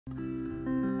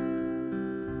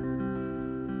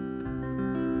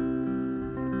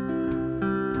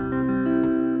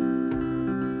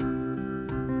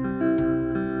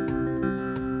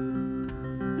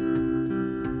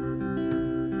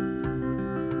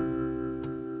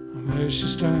There she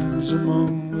stands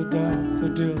among the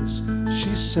daffodils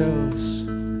she sells,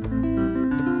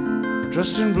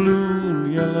 dressed in blue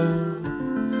and yellow.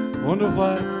 Wonder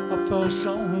why I fell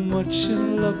so much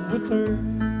in love with her.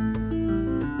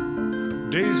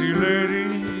 Daisy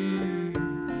lady,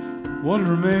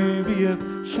 wonder maybe if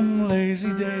some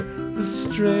lazy day you'll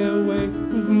stray away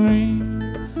with me.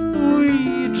 Oh,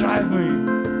 you drive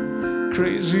me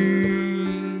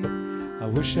crazy. I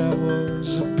wish I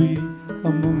was a bee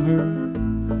among her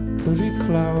pretty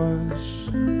flowers.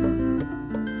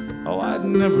 Oh, I'd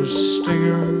never sting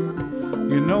her.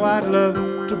 You know I'd love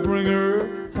to bring her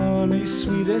honey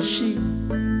sweet as she.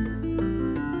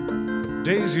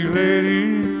 Daisy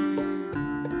lady,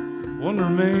 wonder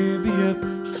maybe if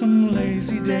some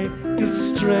lazy day you'll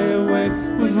stray away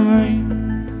with me.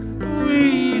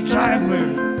 We drive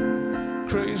me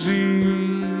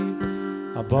crazy.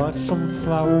 I bought some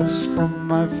flowers from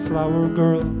my flower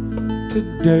girl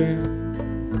today,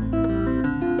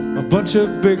 a bunch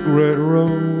of big red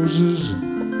roses.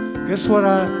 Guess what,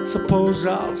 I suppose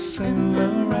I'll send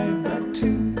them right back to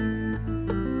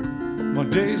my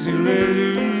Daisy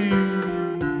lady.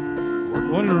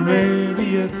 Wonder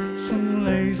maybe if some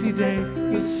lazy day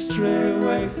you'll stray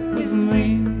away with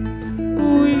me.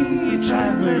 We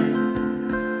drive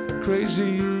me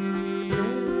crazy.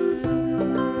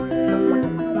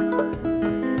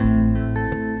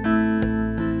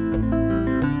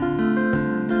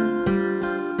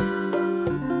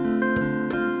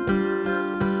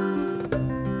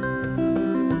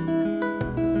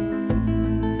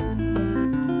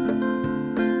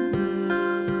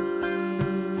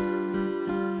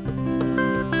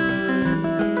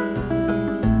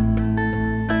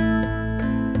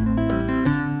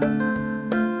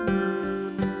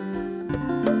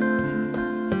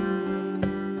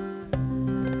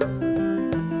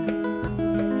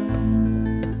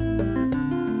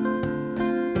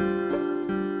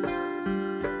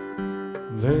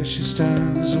 There she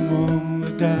stands among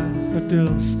the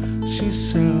daffodils she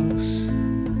sells,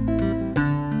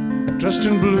 dressed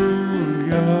in blue and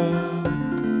yellow.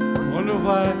 Wonder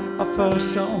why I fell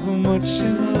so much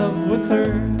in love with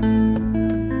her.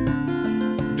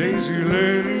 Daisy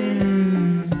lady,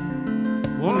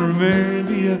 wonder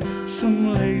maybe if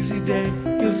some lazy day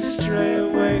you'll stray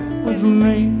away with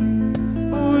me.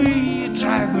 Oh, you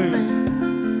drive me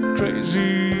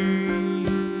crazy.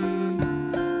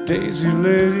 Daisy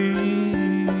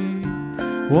lady,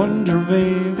 wonder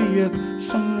maybe if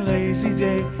some lazy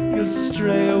day you'll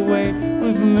stray away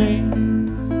with me.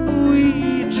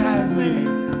 We drive me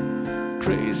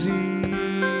crazy.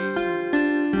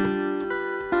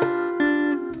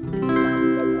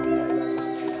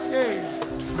 Yay.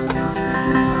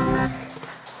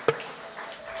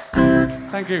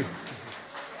 Thank you.